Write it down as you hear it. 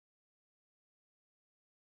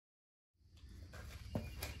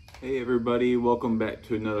Hey everybody, welcome back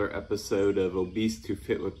to another episode of Obese to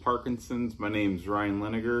Fit with Parkinson's. My name is Ryan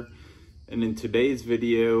Leniger, and in today's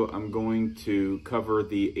video I'm going to cover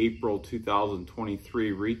the April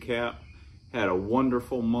 2023 recap. Had a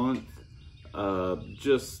wonderful month,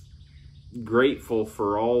 just grateful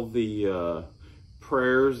for all the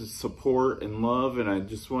prayers, support, and love, and I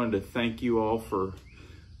just wanted to thank you all for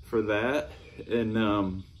that.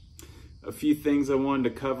 And a few things I wanted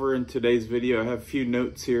to cover in today's video. I have a few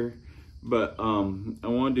notes here, but I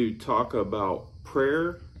wanted to talk about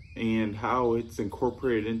prayer and how it's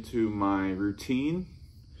incorporated into my routine.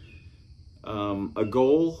 A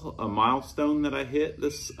goal, a milestone that I hit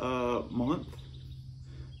this month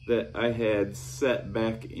that I had set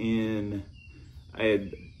back in,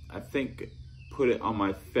 I think put it on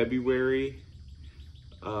my February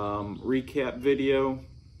recap video.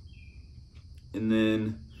 And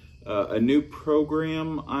then a new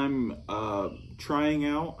program I'm trying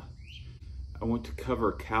out. I want to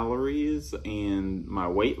cover calories and my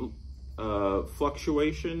weight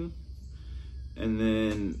fluctuation, and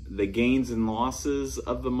then the gains and losses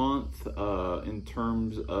of the month in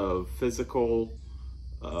terms of physical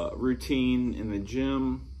routine in the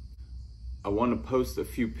gym. I want to post a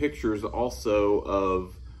few pictures also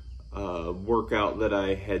of workout that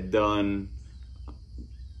I had done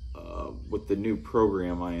with the new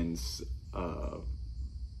program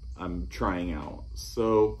I'm trying out.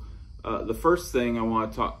 So the first thing I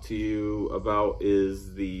want to talk to you about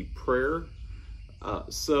is the prayer.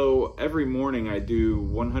 So every morning I do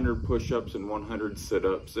 100 push-ups and 100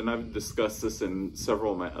 sit-ups, and I've discussed this in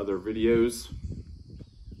several of my other videos.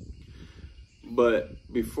 But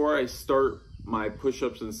before I start my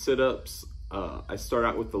push-ups and sit-ups, I start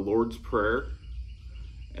out with the Lord's Prayer,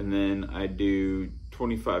 and then I do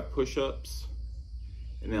 25 push-ups,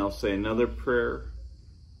 and then I'll say another prayer,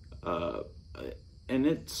 and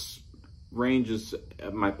it ranges.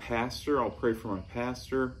 My pastor, I'll pray for my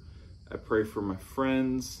pastor. I pray for my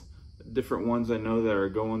friends, different ones I know that are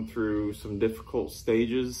going through some difficult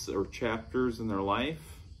stages or chapters in their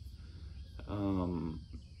life.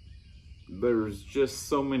 There's just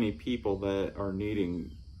so many people that are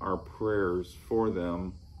needing our prayers for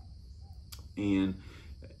them, and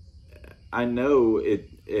I know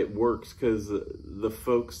it works because the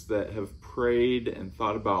folks that have prayed and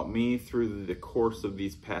thought about me through the course of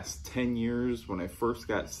these past 10 years when I first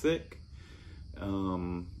got sick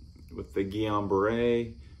with the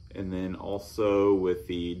Guillain-Barré, and then also with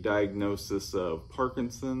the diagnosis of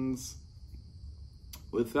Parkinson's.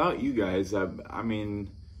 Without you guys, I mean,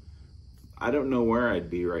 I don't know where I'd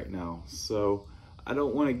be right now. So I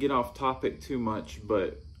don't want to get off topic too much,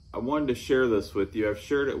 but I wanted to share this with you. I've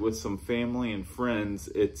shared it with some family and friends.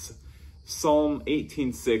 It's Psalm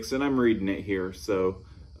 18:6, and I'm reading it here. So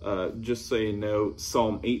just so you know,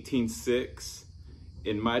 Psalm 18:6,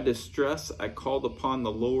 in my distress I called upon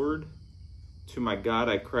the Lord. To my God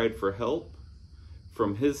I cried for help.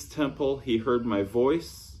 From his temple he heard my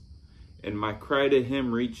voice, and my cry to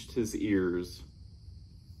him reached his ears.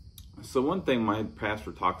 So one thing my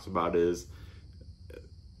pastor talks about is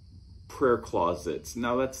prayer closets.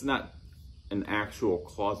 Now that's not an actual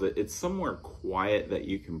closet. It's somewhere quiet that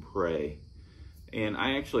you can pray. And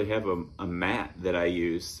I actually have a mat that I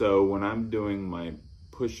use. So when I'm doing my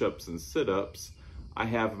push-ups and sit-ups, I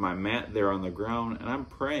have my mat there on the ground and I'm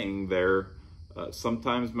praying there.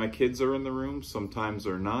 Sometimes my kids are in the room, sometimes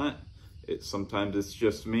they're not. Sometimes it's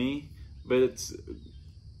just me, but it's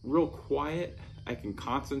real quiet. I can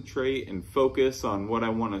concentrate and focus on what I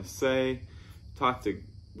want to say, talk to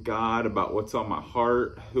God about what's on my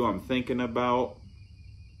heart, who I'm thinking about.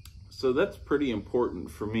 So that's pretty important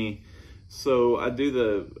for me. So I do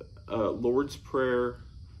the Lord's Prayer,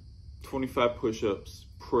 25 push-ups,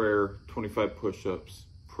 prayer, 25 push-ups,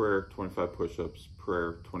 prayer, 25 push-ups,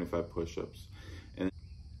 prayer, 25 push-ups. And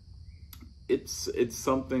it's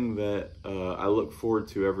something that I look forward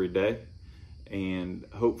to every day. And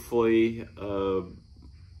hopefully,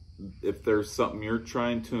 if there's something you're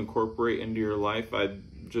trying to incorporate into your life, I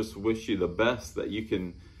just wish you the best, that you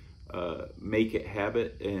can make it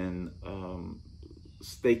habit and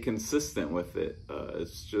stay consistent with it.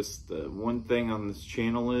 It's just one thing on this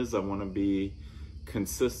channel is I want to be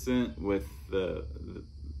consistent with the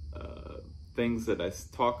things that I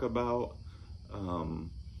talk about,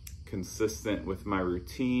 consistent with my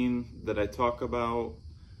routine that I talk about,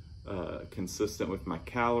 consistent with my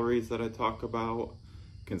calories that I talk about,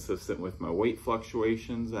 consistent with my weight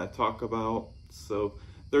fluctuations that I talk about. So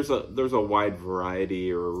there's a wide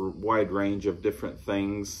variety or wide range of different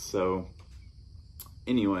things. So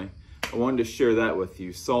anyway, I wanted to share that with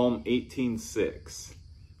you. Psalm 18:6.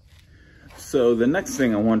 So the next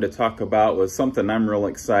thing I wanted to talk about was something I'm real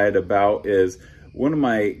excited about. Is one of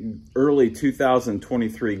my early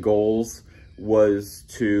 2023 goals was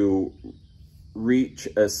to reach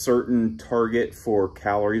a certain target for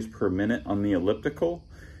calories per minute on the elliptical.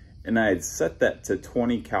 And I had set that to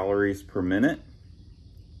 20 calories per minute.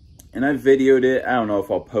 And I videoed it. I don't know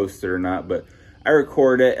if I'll post it or not, but I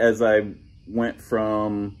recorded it as I went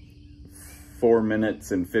from 4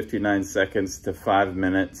 minutes and 59 seconds to 5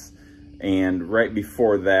 minutes. And right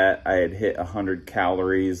before that, I had hit 100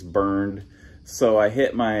 calories burned. So I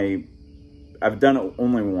hit I've done it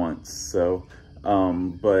only once. So,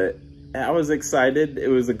 but I was excited. It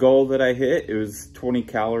was a goal that I hit. It was 20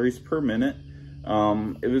 calories per minute.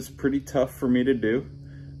 It was pretty tough for me to do,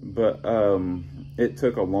 but it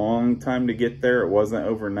took a long time to get there. It wasn't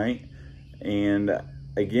overnight. And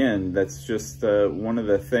again, that's just one of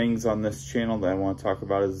the things on this channel that I want to talk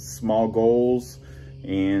about is small goals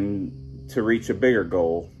and to reach a bigger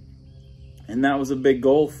goal. And that was a big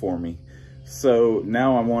goal for me. So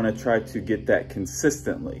now I want to try to get that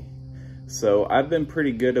consistently. So I've been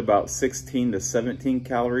pretty good about 16 to 17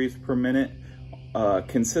 calories per minute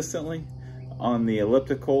consistently on the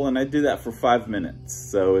elliptical, and I do that for 5 minutes.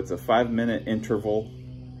 So it's a 5-minute interval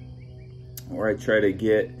where I try to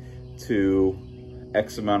get to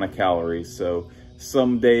X amount of calories. So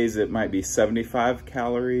some days it might be 75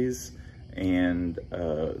 calories, and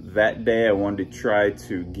that day I wanted to try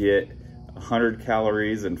to get 100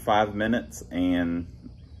 calories in 5 minutes, and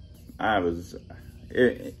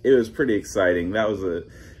it was pretty exciting. That was a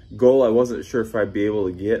goal I wasn't sure if I'd be able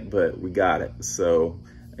to get, but we got it. So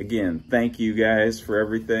again, thank you guys for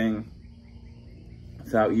everything.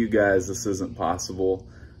 Without you guys, this isn't possible.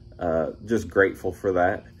 Just grateful for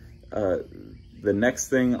that. The next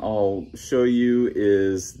thing I'll show you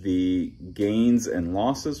is the gains and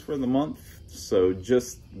losses for the month. So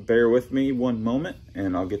just bear with me one moment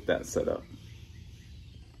and I'll get that set up.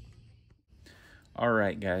 All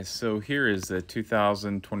right, guys, so here is the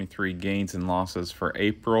 2023 gains and losses for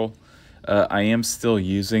April. I am still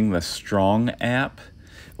using the Strong app,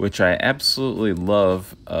 which I absolutely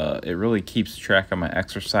love. It really keeps track of my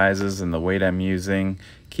exercises and the weight I'm using,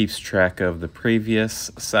 keeps track of the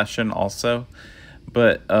previous session also.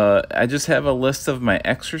 But I just have a list of my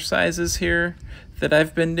exercises here that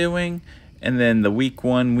I've been doing. And then the week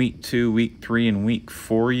 1, week 2, week 3, and week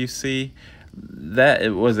 4 you see. That it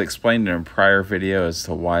was explained in a prior video as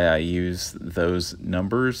to why I use those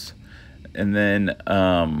numbers. And then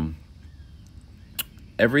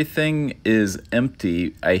everything is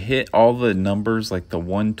empty. I hit all the numbers like the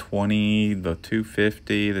 120, the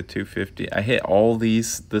 250, the 250. I hit all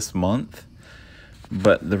these this month.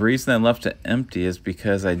 But the reason I left it empty is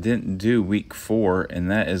because I didn't do week 4,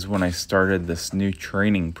 and that is when I started this new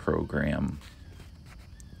training program.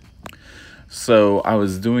 So I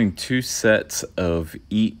was doing 2 sets of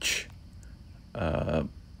each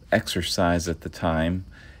exercise at the time.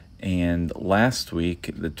 And last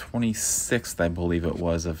week, the 26th, I believe it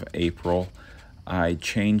was, of April, I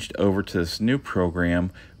changed over to this new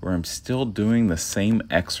program where I'm still doing the same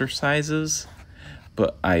exercises,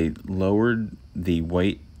 but I lowered the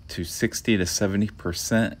weight to 60 to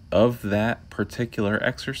 70% of that particular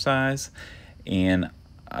exercise, and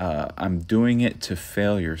I'm doing it to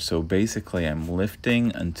failure. So basically I'm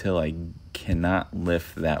lifting until I cannot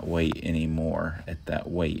lift that weight anymore at that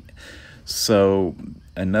weight. So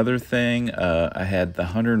another thing, I had the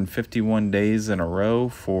 151 days in a row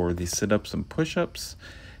for the sit-ups and push-ups.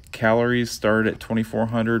 Calories started at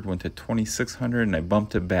 2,400, went to 2,600, and I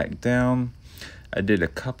bumped it back down. I did a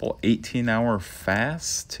couple 18-hour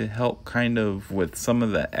fasts to help kind of with some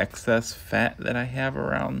of the excess fat that I have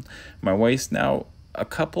around my waist. Now, a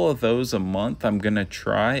couple of those a month I'm going to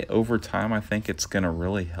try. Over time, I think it's going to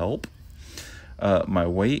really help. My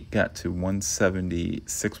weight got to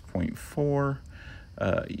 176.4.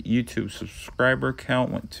 YouTube subscriber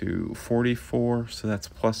count went to 44, so that's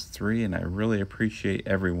 +3, and I really appreciate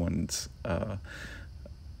everyone's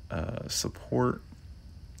support.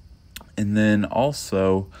 And then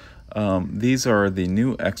also, these are the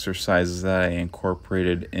new exercises that I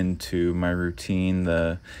incorporated into my routine: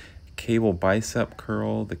 the cable bicep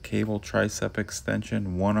curl, the cable tricep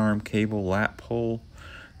extension, 1-arm cable lat pull,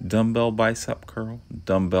 dumbbell bicep curl,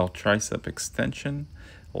 dumbbell tricep extension,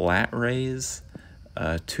 lat raise,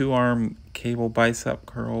 2-arm cable bicep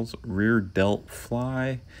curls, rear delt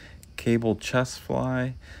fly, cable chest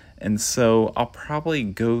fly. And so I'll probably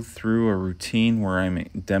go through a routine where I'm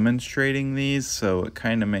demonstrating these, so it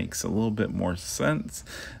kind of makes a little bit more sense.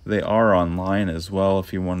 They are online as well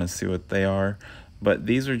if you want to see what they are. But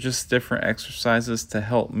these are just different exercises to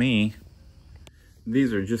help me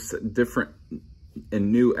these are just different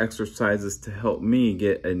and new exercises to help me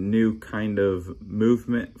get a new kind of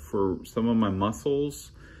movement for some of my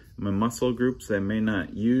muscles, my muscle groups I may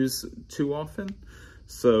not use too often.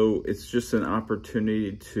 So it's just an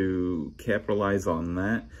opportunity to capitalize on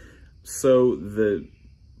that. So the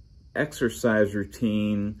exercise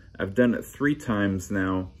routine, I've done it 3 times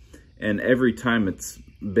now, and every time it's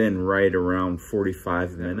been right around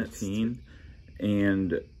 45 minutes.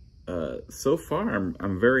 And so far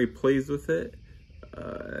I'm very pleased with it.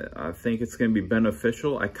 I think it's going to be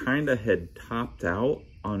beneficial. I kind of had topped out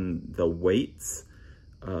on the weights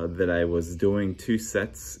that I was doing 2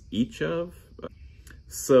 sets each of.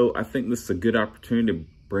 So I think this is a good opportunity to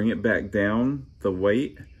bring it back down, the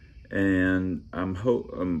weight, and I'm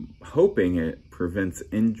hoping it prevents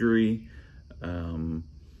injury.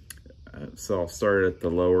 So I'll start at the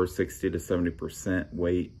lower 60 to 70%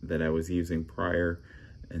 weight that I was using prior,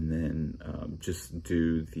 and then just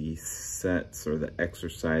do the sets or the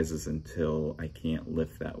exercises until I can't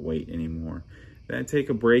lift that weight anymore. Then I take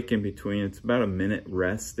a break in between. It's about a minute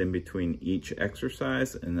rest in between each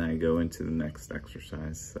exercise, and then I go into the next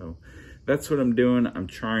exercise. So that's what I'm doing. I'm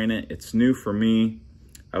trying it. It's new for me.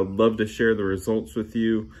 I would love to share the results with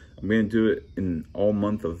you. I'm going to do it in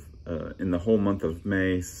the whole month of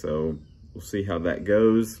May. So we'll see how that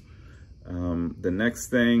goes. The next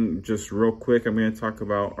thing, just real quick, I'm going to talk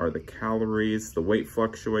about are the calories, the weight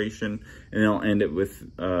fluctuation, and I'll end it with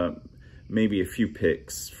maybe a few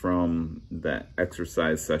pics from that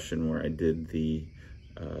exercise session where I did the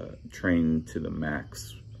trained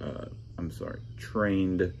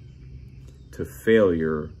to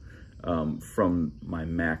failure from my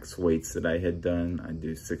max weights that I had done. I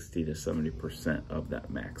do 60 to 70% of that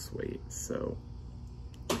max weight. So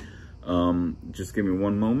just give me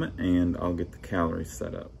one moment and I'll get the calories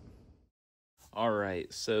set up. All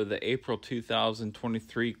right, so the April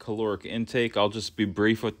 2023 caloric intake, I'll just be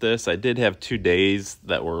brief with this. I did have 2 days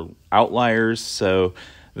that were outliers, so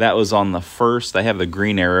that was on the 1st. I have the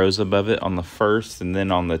green arrows above it on the 1st, and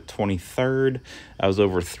then on the 23rd, I was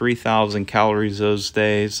over 3,000 calories those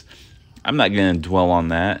days. I'm not going to dwell on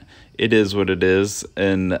that. It is what it is,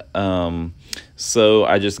 and so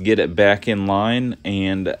I just get it back in line,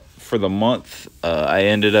 and for the month, I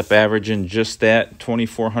ended up averaging just at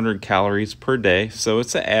 2,400 calories per day. So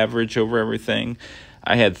it's an average over everything.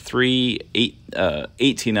 I had 3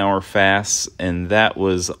 18-hour fasts, and that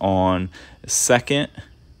was on 2nd,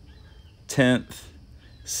 10th,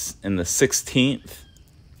 and the 16th.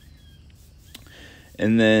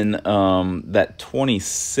 And then that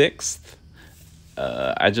 26th,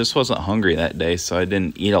 I just wasn't hungry that day, so I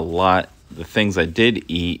didn't eat a lot. The things I did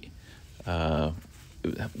eat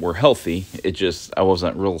were healthy. I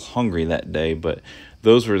wasn't real hungry that day, but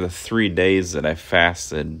those were the 3 days that I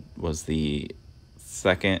fasted, was the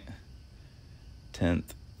 2nd,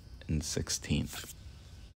 10th, and 16th.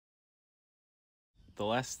 The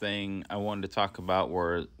last thing I wanted to talk about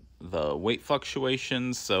were the weight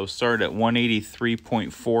fluctuations. So started at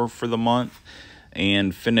 183.4 for the month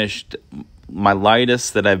and finished my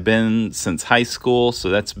lightest that I've been since high school. So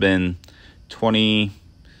that's been 20,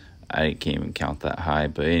 I can't even count that high,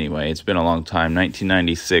 but anyway, it's been a long time,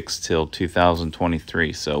 1996 till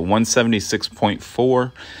 2023, so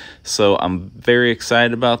 176.4, so I'm very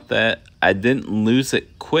excited about that. I didn't lose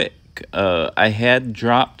it quick. I had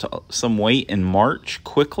dropped some weight in March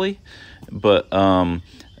quickly, but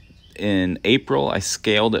in April, I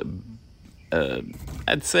scaled it.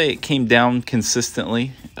 I'd say it came down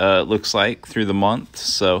consistently, it looks like, through the month.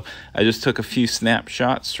 So I just took a few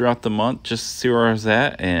snapshots throughout the month just to see where I was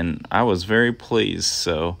at, and I was very pleased.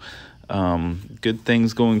 So good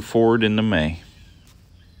things going forward into May.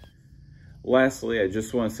 Lastly, I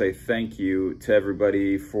just want to say thank you to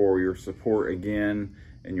everybody for your support again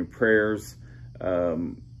and your prayers.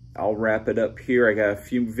 I'll wrap it up here. I got a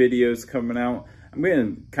few videos coming out. I'm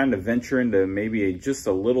going to kind of venture into maybe just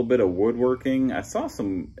a little bit of woodworking. I saw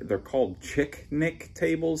some, they're called chick-nick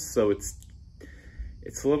tables. So it's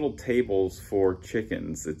little tables for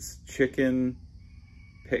chickens. It's chicken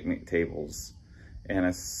picnic tables. And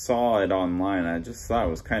I saw it online. I just thought it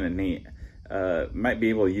was kind of neat. Might be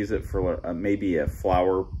able to use it for maybe a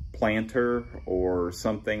flower planter or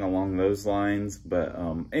something along those lines. But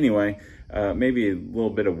anyway, maybe a little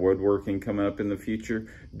bit of woodworking coming up in the future.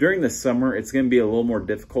 During the summer, it's going to be a little more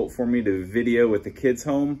difficult for me to video with the kids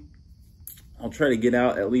home. I'll try to get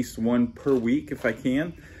out at least one per week if I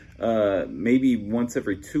can. Maybe once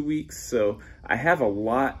every 2 weeks. So I have a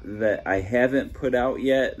lot that I haven't put out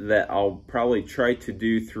yet that I'll probably try to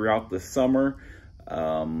do throughout the summer,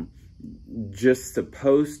 just to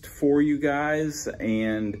post for you guys.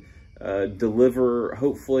 And deliver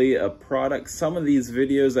hopefully a product. Some of these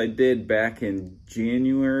videos I did back in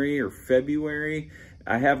January or February.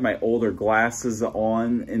 I have my older glasses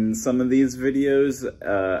on in some of these videos.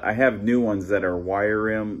 I have new ones that are wire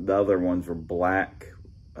rim. The other ones were black,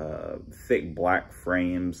 thick black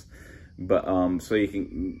frames. But so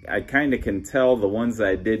I kind of can tell the ones that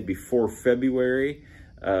I did before February.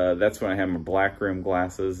 That's when I had my black rim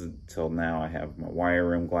glasses. Until now I have my wire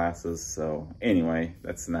rim glasses. So anyway,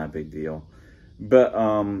 that's not a big deal. But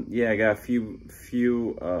yeah, I got a few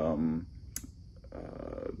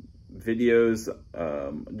videos,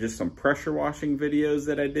 just some pressure washing videos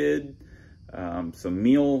that I did, some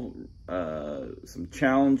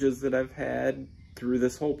challenges that I've had through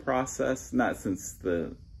this whole process, not since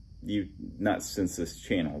this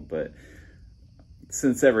channel, but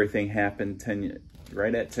since everything happened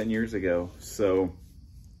right at 10 years ago. So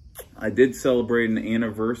I did celebrate an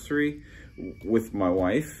anniversary with my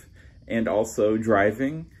wife and also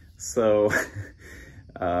driving. So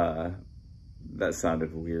that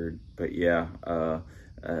sounded weird, but yeah,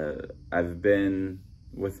 I've been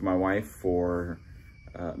with my wife for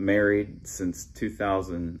married since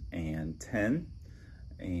 2010,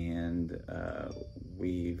 and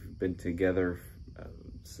we've been together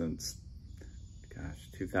since, gosh,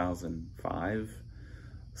 2005.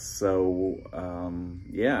 So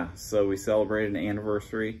yeah, so we celebrated an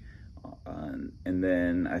anniversary, and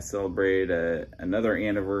then I celebrated another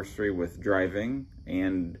anniversary with driving.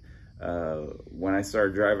 And when I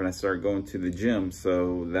started driving, I started going to the gym.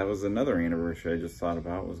 So that was another anniversary I just thought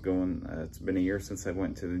about, was going, it's been a year since I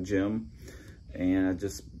went to the gym, and I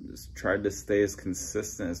just tried to stay as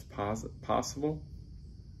consistent as possible.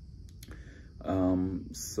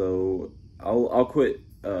 So I'll quit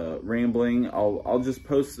rambling. I'll just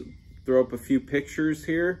throw up a few pictures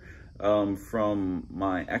here from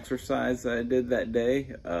my exercise that I did that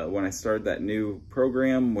day when I started that new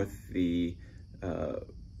program with the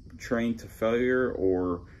Train to Failure,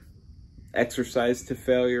 or Exercise to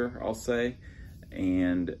Failure, I'll say.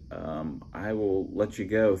 And I will let you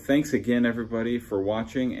go. Thanks again, everybody, for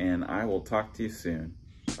watching, and I will talk to you soon.